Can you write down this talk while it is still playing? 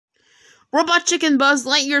Robot Chicken Buzz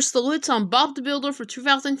Lightyear salutes on Bob the Builder for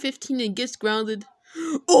 2015 and gets grounded.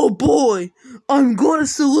 Oh boy, I'm gonna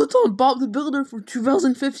salute on Bob the Builder for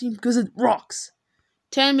 2015 because it rocks.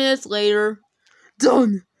 10 minutes later.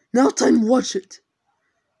 Done. Now time to watch it.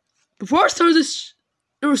 Before I start this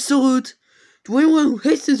salute, to anyone who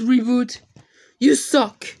hates this reboot, you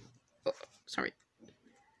suck. Oh, sorry.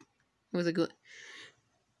 It was a good.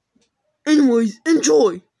 Anyways,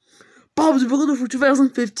 enjoy. Bob the Builder for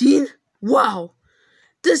 2015. Wow.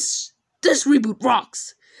 This reboot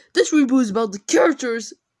rocks. This reboot is about the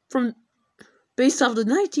characters from based off the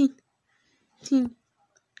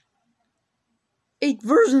 1998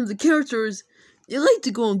 version of the characters. They like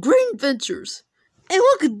to go on great adventures. And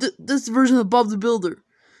look at this version of Bob the Builder.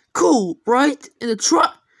 Cool, right? And the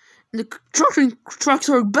trucks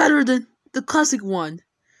are better than the classic one.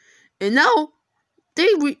 And now they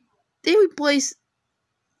replace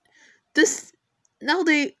this. Now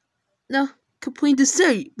complain the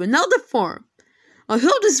city, but now the farm. I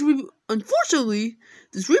hope unfortunately,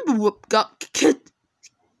 this reboot got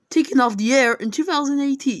taken off the air in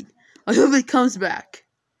 2018. I hope it comes back.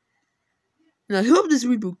 And I hope this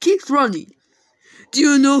reboot keeps running. Do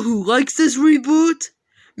you know who likes this reboot?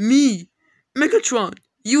 Me. Megatron.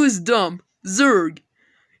 You is dumb. Zurg.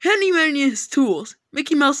 Handyman and his tools.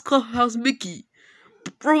 Mickey Mouse Clubhouse Mickey.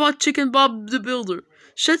 Robot Chicken Bob the Builder.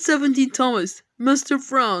 Shed 17 Thomas. Master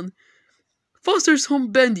Frown. Foster's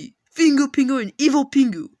Home Bendy. Fingo Pingo and Evil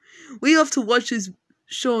Pingu. We have to watch this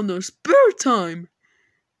show in our spare time.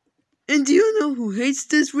 And do you know who hates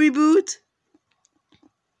this reboot?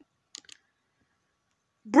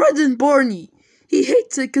 Brendan Barney. He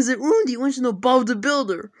hates it because it ruined the original Bob the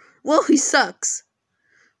Builder. Well, he sucks.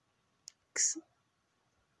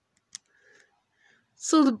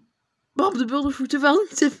 So the Bob the Builder for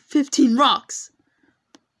 2015 rocks.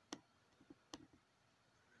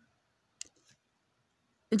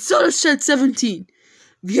 And so does Shed 17.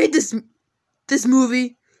 If you hate this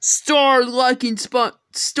movie, start hating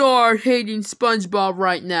SpongeBob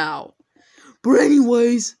right now. But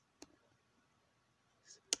anyways,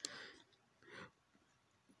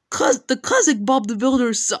 the classic Bob the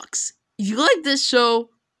Builder sucks. If you like this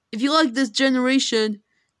show, if you like this generation,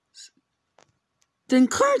 then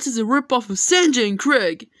Clarence is a ripoff of Sanjay and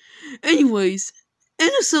Craig. Anyways,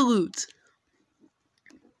 and a salute.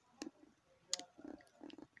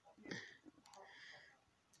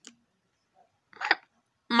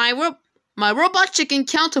 My Robot Chicken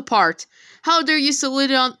counterpart. How dare you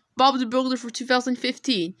salute on Bob the Builder for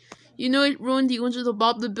 2015? You know it ruined the original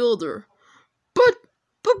Bob the Builder. But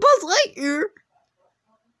Buzz Lightyear.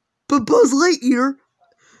 Bob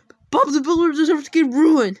the Builder deserves to get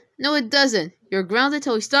ruined. No, it doesn't. You're grounded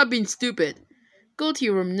till you stop being stupid. Go to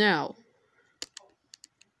your room now.